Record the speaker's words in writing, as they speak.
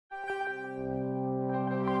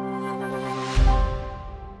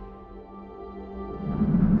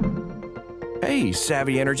Hey,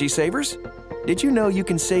 savvy energy savers! Did you know you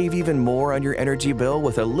can save even more on your energy bill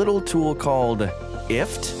with a little tool called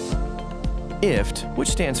IFT? IFT, which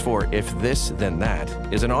stands for If This Then That,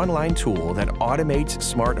 is an online tool that automates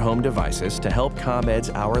smart home devices to help ComEd's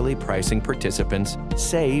hourly pricing participants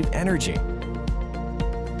save energy.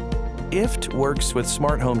 IFT works with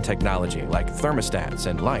smart home technology like thermostats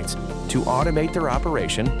and lights to automate their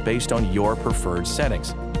operation based on your preferred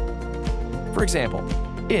settings. For example,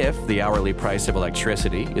 if the hourly price of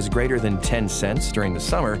electricity is greater than 10 cents during the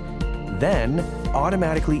summer, then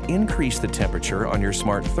automatically increase the temperature on your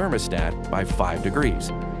smart thermostat by 5 degrees.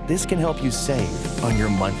 This can help you save on your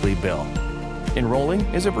monthly bill. Enrolling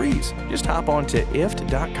is a breeze. Just hop on to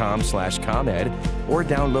ift.com/ComEd or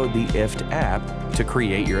download the IFT app to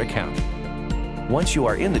create your account. Once you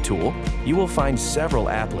are in the tool, you will find several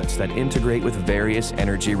applets that integrate with various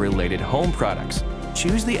energy-related home products.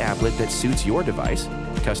 Choose the applet that suits your device,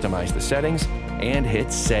 customize the settings, and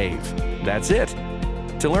hit Save. That's it.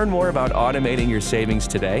 To learn more about automating your savings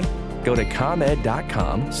today, go to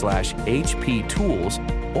ComEd.com/HPTools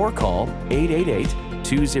or call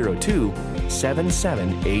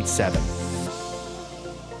 888-202-7787.